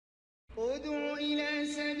ادع إلى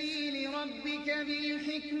سبيل ربك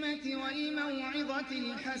بالحكمة والموعظة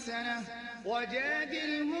الحسنة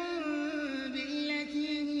وجادلهم بالتي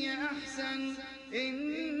هي أحسن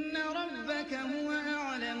إن ربك هو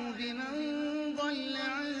أعلم بمن ضل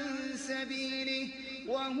عن سبيله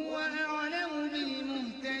وهو أعلم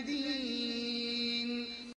بالمهتدين.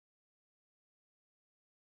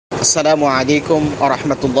 السلام عليكم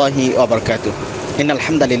ورحمة الله وبركاته. إن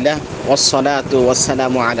الحمد لله والصلاة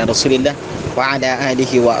والسلام على رسول الله وعلى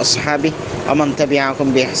آله وأصحابه ومن تبعهم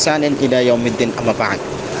بإحسان إلى يوم الدين أما بعد.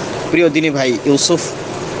 প্রিয় দিনী ভাই ইউসুফ,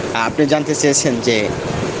 আপনি জানতে চেয়েছেন যে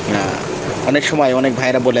অনেক সময় অনেক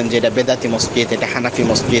ভাইরা বলেন যে এটা বেদাতি মসজিদ, এটা হানাফি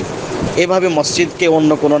মসজিদ, এভাবে মসজিদকে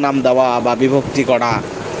অন্য কোনো নাম দেওয়া বা বিভক্তি করা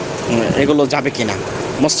এগুলো যাবে কিনা?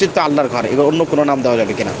 মসজিদ তো আল্লাহর ঘর, এগুলো অন্য কোনো নাম দেওয়া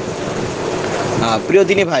যাবে কিনা? প্রিয়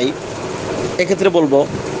দিনী ভাই, এক্ষেত্রে বলবো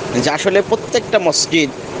যে আসলে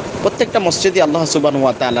প্রত্যেকটা মসজিদই আল্লাহ সুবহানাহু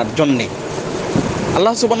ওয়া তাআলার জন্যে,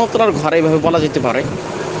 আল্লাহ সুবহানাহু ওয়া তাআলার ঘরে এভাবে বলা যেতে পারে।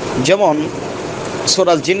 যেমন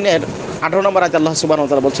সূরা জিন্নের 18 নম্বর আয়াতে আল্লাহ সুবহানাহু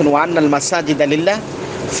ওয়া তাআলা বলছেন, ওয়া আন্নাল মাসাজিদা লিল্লাহ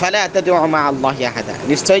ফালা তাদউ মা আল্লাহি আহাদা।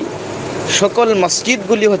 নিশ্চয়ই সকল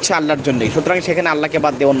মসজিদগুলি হচ্ছে আল্লাহর জন্যই, সুতরাং সেখানে আল্লাহকে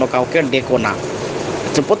বাদ দিয়ে অন্য কাউকে ডেকো না।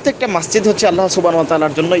 তো প্রত্যেকটা মসজিদ হচ্ছে আল্লাহ সুবহানাহু ওয়া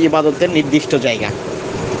তাআলার জন্য ইবাদতের নির্দিষ্ট জায়গা।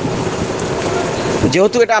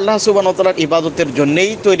 যেহেতু এটা আল্লাহ সুবহানাহু ওয়া তাআলার ইবাদতের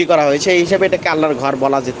জন্যই তৈরি করা হয়েছে, এই হিসাবে এটাকে আল্লাহর ঘর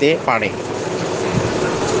বলা যেতে পারে।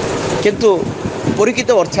 কিন্তু পরিচিত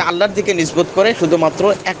অর্থে আল্লাহর দিকে নিসবত করে শুধুমাত্র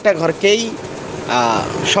একটা ঘরকেই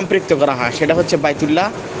সম্পৃক্ত করা হয়, সেটা হচ্ছে বাইতুল্লাহ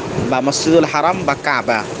বা মসজিদুল হারাম বা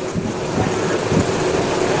কাবা।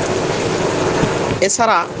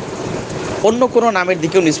 এছাড়া অন্য কোনো নামের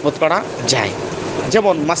দিকেও নিসবত করা যায়,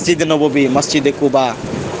 যেমন মসজিদে নববী, মসজিদে কুবা,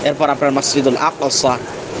 এরপর আপনার মসজিদুল আকসা।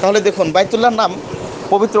 তাহলে দেখুন, বাইতুল্লাহর নাম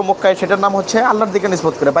পবিত্র মক্কায়, সেটার নাম হচ্ছে আল্লাহর দিকে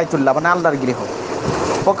নিসবত করে বাইতুল্লাহ, মানে আল্লাহর গৃহ।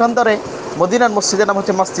 পক্ষান্তরে মদিনার মসজিদের নাম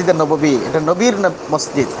হচ্ছে মসজিদে নববী, এটা নবীর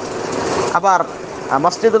মসজিদ। আবার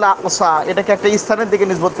মসজিদুল আকসা, এটাকে একটা স্থানের দিকে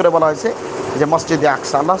নিসবত করে বলা হয়েছে যে মসজিদে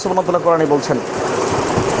আকসা। আল্লাহ সুবহানাহু ওয়া তাআলা কোরআনে বলছেন,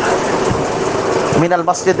 মিনাল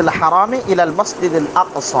মসজিদুল হারামি ইলাল মসজিদুল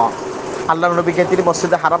আকসা। আল্লাহর নবীকে তিনি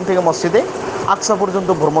মসজিদে হারাম থেকে মসজিদে আকসা পর্যন্ত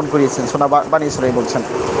ভ্রমণ করিয়েছেন। শোনা বানী ইসরাঈল বলছেন,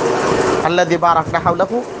 আল্লাযী বারাকনা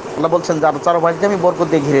হাওলাহু, আল্লাহ বলছেন যার চারপাশে আমি বরকত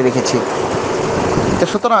দিয়ে ঘিরে রেখেছি। তো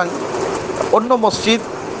সুতরাং অন্য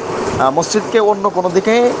মসজিদকে অন্য কোনো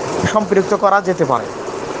দিকে সম্পৃক্ত করা যেতে পারে।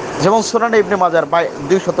 যেমন সুনানে ইবনে মাজার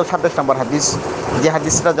 227 নম্বর হাদিস, যে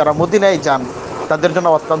হাদিসটা যারা মদিনায় যান তাদের জন্য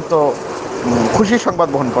অত্যন্ত খুশির সংবাদ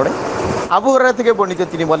বহন করে। আবু হুরায়রা থেকে বর্ণিত,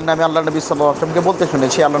 তিনি বলেন, আমি আল্লাহ নবী সাল্লাল্লাহু আলাইহি ওয়াসাল্লামকে বলতে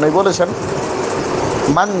শুনেছি, আল্লাহ নবী বলেছেন,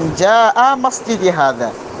 মান জাআ মসজিদি হাযা,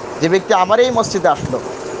 যে ব্যক্তি আমার এই মসজিদে আসলো,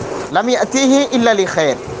 লাম ইয়াতিহি ইল্লা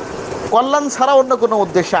লিখায়র, কল্যাণ ছাড়া অন্য কোনো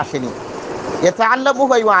উদ্দেশ্যে আসেনি। ইয়াতাআল্লামু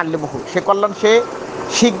ওয়া ইউআল্লিমুহু, সে কল্যাণ সে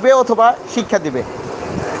শিখবে অথবা শিক্ষা দিবে।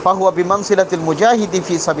 ফাহুয়া বিমানসিলাতিল মুজাহিদি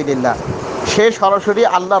ফি সাবিলিল্লাহ, সে সরাসরি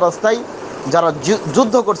আল্লাহর রাস্তায় যারা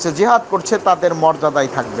যুদ্ধ করছে, জিহাদ করছে, তাদের মর্যাদায়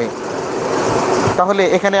থাকবে। তাহলে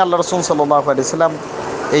এখানে আল্লাহ রাসূল সাল্লাল্লাহু আলাইহি ওয়াসাল্লাম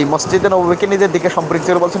এই মসজিদে নববীকে নিজের দিকে সম্পৃক্ত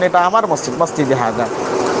করে বলছেন, এটা আমার মসজিদ, মসজিদে হাযা।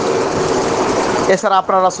 এছাড়া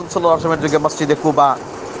আপনার রাসূল সাল্লাল্লাহু আলাইহি ওয়াসাল্লামের যুগে মসজিদে কুবা,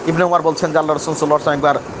 ইবনে উমর বলছেন যে আল্লাহ রাসূল সাল্লাল্লাহু আলাইহি ওয়াসাল্লাম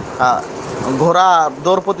একবার ঘোড়া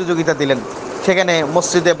দৌড় প্রতিযোগিতা দিলেন, সেখানে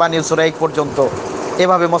মসজিদে বানি সুরাইক পর্যন্ত,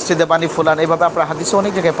 এভাবে মসজিদে বানি ফুলান, এভাবে আপনার হাদিসে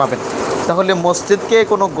অনেক জায়গায় পাবেন। তাহলে মসজিদকে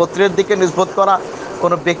কোনো গোত্রের দিকে নিসবত করা,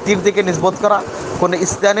 কোনো ব্যক্তির দিকে নিসবত করা, কোনো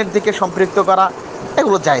স্থানের দিকে সম্পৃক্ত করা,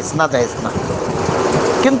 এগুলো জায়েজ না না।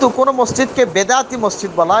 কিন্তু কোনো মসজিদকে বেদাতি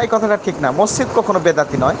মসজিদ বলা, এই কথাটা ঠিক না। মসজিদ কখনো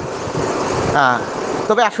বেদাতি নয়।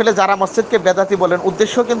 তবে আসলে যারা মসজিদকে বেদাতি বলেন,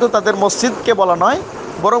 উদ্দেশ্য কিন্তু তাদের মসজিদকে বলা নয়,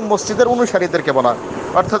 বরং মসজিদের অনুসারীদেরকে বলা।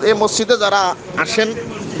 অর্থাৎ এই মসজিদে যারা আসেন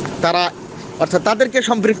তাদেরকে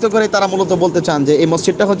সম্পৃক্ত করে তারা মূলত বলতে চান যে এই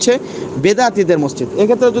মসজিদটা হচ্ছে বেদাতিদের মসজিদ।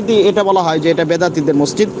 এক্ষেত্রে যদি এটা বলা হয় যে এটা বেদাতিদের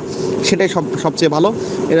মসজিদ, সেটাই সবচেয়ে ভালো।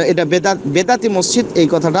 এটা বেদাতি মসজিদ, এই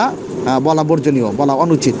কথাটা বলা বর্জনীয়, বলা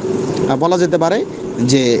অনুচিত। বলা যেতে পারে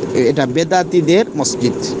যে এটা বেদাতিদের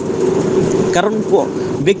মসজিদ, কারণ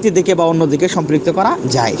ব্যক্তি দিকে বা অন্য দিকে সম্পৃক্ত করা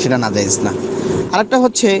যায়, সেটা না জায়েজ না। আরেকটা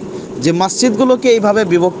হচ্ছে যে মসজিদগুলোকে এইভাবে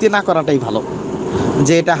বিভক্তি না করাটাই ভালো,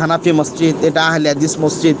 যে এটা হানাফি মসজিদ, এটা আহলে হাদিস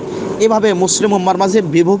মসজিদ, এভাবে মুসলিম উম্মার মাঝে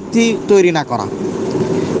বিভক্তি তৈরি না করা।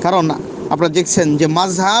 কারণ আপনারা দেখছেন যে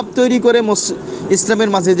মাযহাব তৈরি করে ইসলামের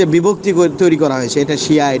মাঝে যে বিভক্তি তৈরি করা হয়েছে, এটা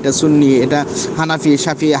শিয়া, এটা সুন্নি, এটা হানাফি,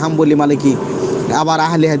 শাফি, হাম্বলি, মালিকি, আবার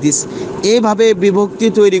আহলে হাদিস, এইভাবে বিভক্তি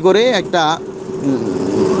তৈরি করে একটা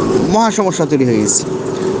মহা সমস্যা তৈরি হয়ে গেছে।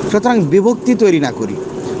 সুতরাং বিভক্তি তৈরি না করি,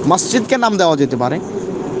 মসজিদকে নাম দেওয়া যেতে পারে,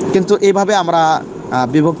 কিন্তু এইভাবে আমরা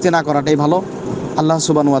বিভক্তি না করাটাই ভালো। আল্লাহ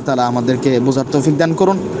সুবহানাহু ওয়া তাআলা আমাদেরকে বোঝার তৌফিক দান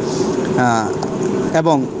করুন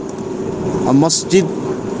এবং মসজিদ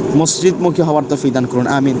মসজিদমুখী হওয়ার তৌফিক দান করুন।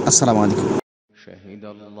 আমিন। আসসালামু আলাইকুম।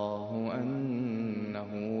 শাহিদাল্লাহু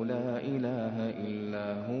আন্নাহু লা ইলাহা ইল্লা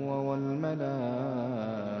হুয়া ওয়াল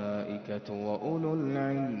মালাইকাতু ওয়া উলুল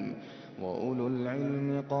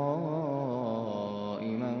ইলমি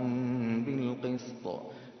কাইমান বিল কিসত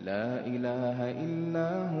লা ইলাহা ইল্লা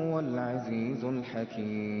হুয়াল আজিজুল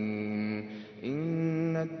হাকীম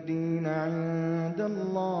ইন্নাদ দীনা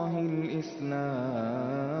ইনদাল্লাহিল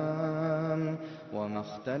ইসলাম وما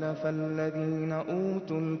اختلف الذين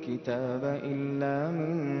أوتوا الكتاب إلا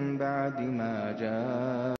من بعد ما جاءهم